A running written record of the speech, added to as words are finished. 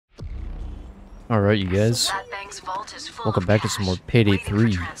Alright, you guys. Welcome back to some more Payday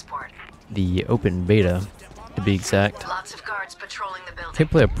 3. The open beta, to be exact.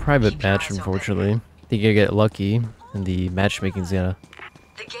 Can't play a private match, unfortunately. I think you get lucky, and the matchmaking's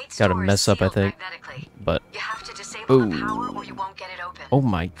gotta mess up, I think. But, oh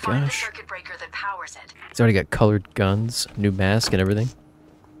my gosh. He's already got colored guns, new mask, and everything.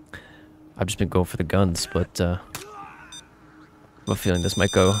 I've just been going for the guns, but I have a feeling this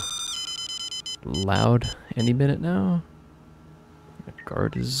might go loud any minute now. The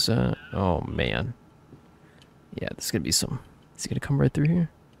guard is, oh man. Yeah, this is gonna be some. Is he gonna come right through here?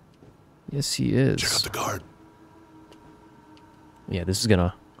 Yes, he is. Check out the guard. Yeah, this is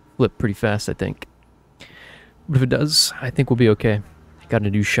gonna flip pretty fast, I think. But if it does, I think we'll be okay. Got a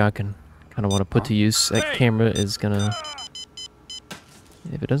new shotgun. Kind of want to put to use. That camera is gonna.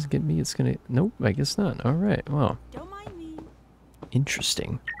 If it doesn't get me, it's gonna. Nope, I guess not. All right. Well.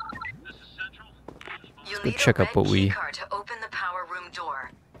 Interesting. Let's go check out what we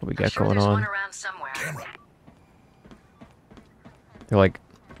got going on. They're like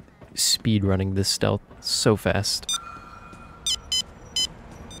speed running this stealth so fast.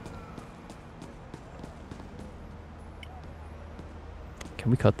 Can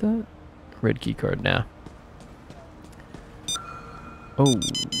we cut that? Red key card now. Oh.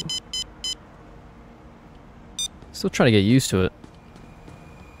 Still trying to get used to it.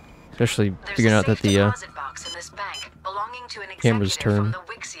 Especially figuring out that the camera's turn.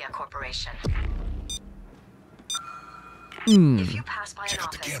 If you pass by an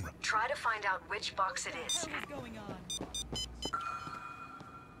office, try to find out which box it is.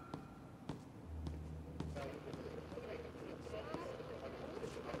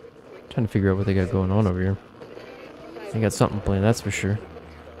 Trying to figure out what they got going on over here. They got something planned, that's for sure.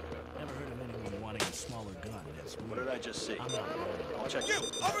 What did I just see? I'll check you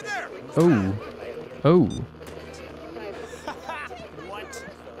over there. Oh. Oh.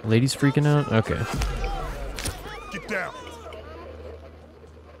 Ladies freaking out? Okay. Get down.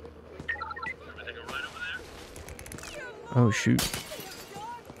 Oh shoot.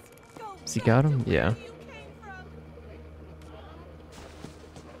 Has he got him? Yeah.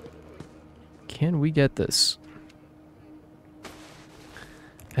 Can we get this?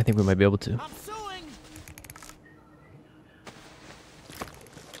 I think we might be able to.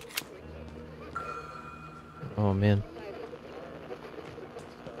 Oh man.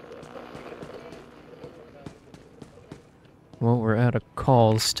 Well, we're out of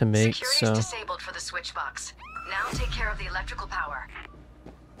calls to make, so. Disabled for the switch box. Now take care of the electrical power.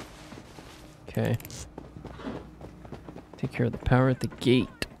 Okay. Take care of the power at the gate.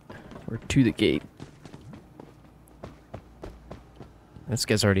 Or to the gate. This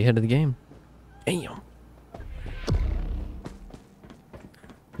guy's already ahead of the game. Damn.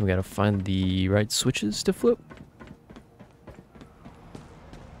 We gotta find the right switches to flip.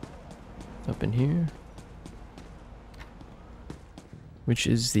 Up in here. Which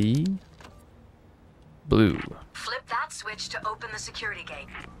is the blue. Flip that switch to open the security gate.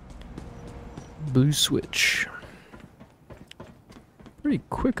 Blue switch. Pretty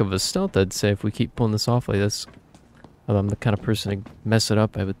quick of a stealth, I'd say, if we keep pulling this off like this. Although I'm the kind of person to mess it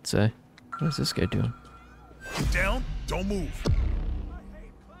up, I would say. What is this guy doing? Get down. Don't move.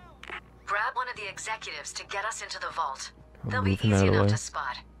 Grab one of the executives to get us into the vault. I'll They'll be move him out easy of the enough way. to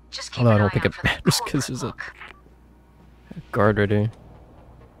spot. Just keep Although I an don't eye think out it for that matters because corporate there's a look. guard right here.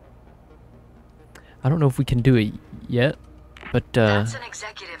 I don't know if we can do it yet, but That's an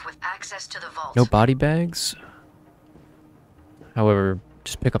executive with access to the vault. no body bags. However,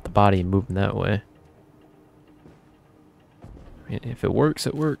 just pick up the body and move them that way. I mean, if it works,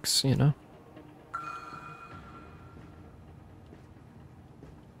 you know.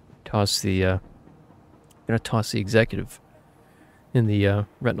 Toss the, gonna toss the executive in the,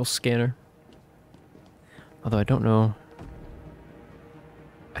 retinal scanner. Although I don't know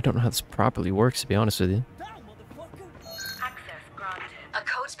how this properly works, to be honest with you. Access granted. A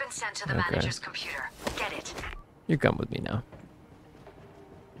code's been sent to the manager's computer. Get it. You're gone with me now.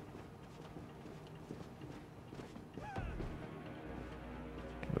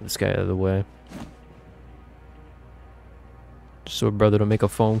 Move this guy out of the way. Just so a brother don't make a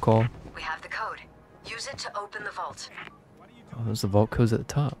phone call. We have the code. Use it to open the vault. Oh, there's the vault codes at the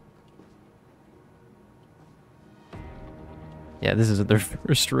top. Yeah, this isn't their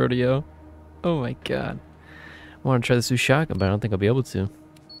first rodeo. Oh my god. I want to try this new shotgun, but I don't think I'll be able to.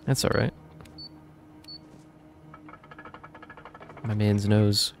 That's alright. My man's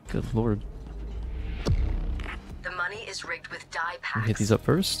nose. Good lord. The money is rigged with die Let packs. me hit these up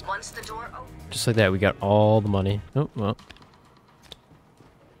first. Once the door opens. Just like that, we got all the money. Oh, well.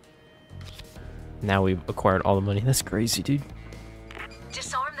 Now we've acquired all the money. That's crazy, dude.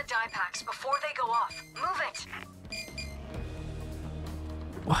 Disarm the dye packs before they go off. Move it.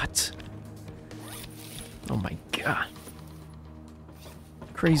 What? Oh my god.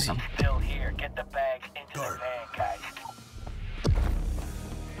 Crazy. I'm still here. Get the bags into the van, guys.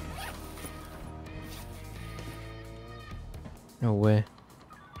 No way.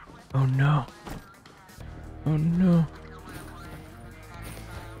 Oh no. Oh no.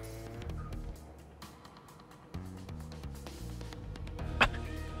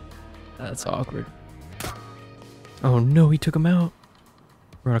 That's awkward. Oh no, he took him out.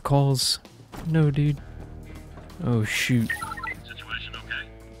 We're on a calls. No, dude. Oh shoot. Situation okay?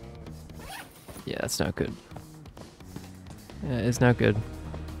 Yeah, that's not good. Yeah, it's not good.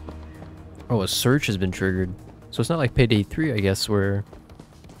 Oh, a search has been triggered. So it's not like Payday 3, I guess, where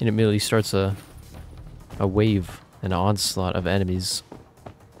it immediately starts a wave, an onslaught of enemies.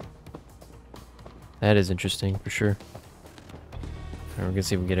 That is interesting, for sure. Alright, we're gonna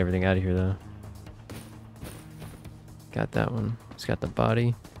see if we can get everything out of here, though. Got that one. It's got the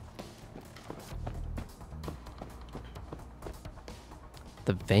body.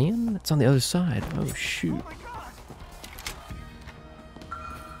 The van? It's on the other side. Oh, shoot.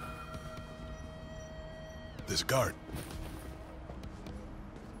 There's a guard.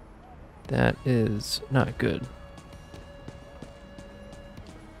 That is not good.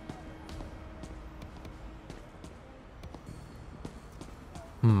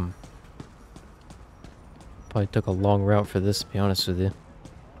 Probably took a long route for this, to be honest with you.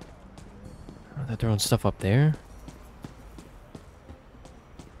 Oh, they're throwing stuff up there.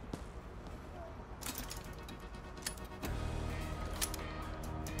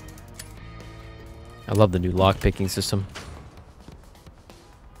 I love the new lock-picking system.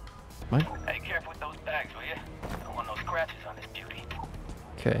 What? Hey, careful with those bags, will you? Don't want no scratches on this beauty.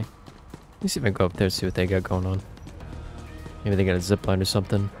 Okay. Let me see if I can go up there and see what they got going on. Maybe they got a zip line or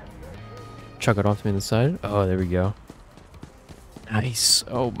something. Chuck it off to me on the side. Oh, there we go. Nice.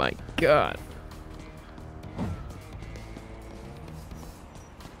 Oh my god.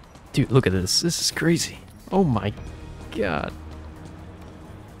 Dude, look at this. This is crazy. Oh my god.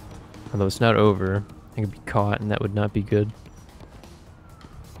 Although it's not over, I could be caught and that would not be good.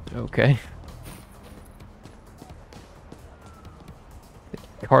 Okay.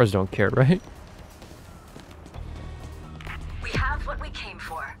 Cars don't care, right? We have what we came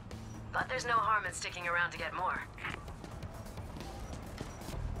for, but there's no harm in sticking around to get more.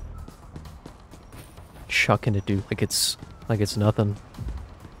 Chucking it, dude, like it's nothing.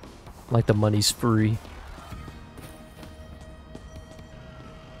 Like the money's free.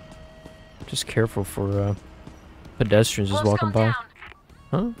 Just careful for pedestrians just Close walking call by.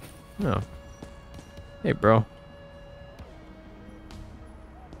 down. Huh? No. Hey, bro.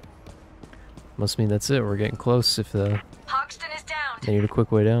 Must mean that's it. We're getting close. If Hoxton is down. they need a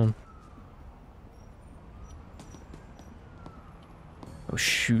quick way down. Oh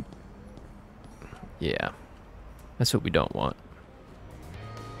shoot. Yeah. That's what we don't want.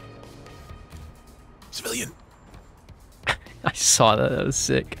 Civilian. I saw that. That was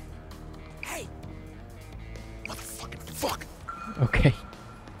sick. Hey. Motherfucking fuck. Okay.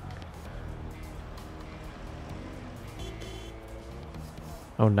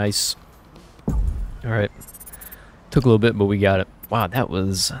 Oh, nice. All right. Took a little bit, but we got it. Wow, that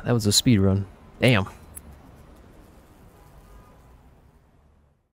was a speed run. Damn.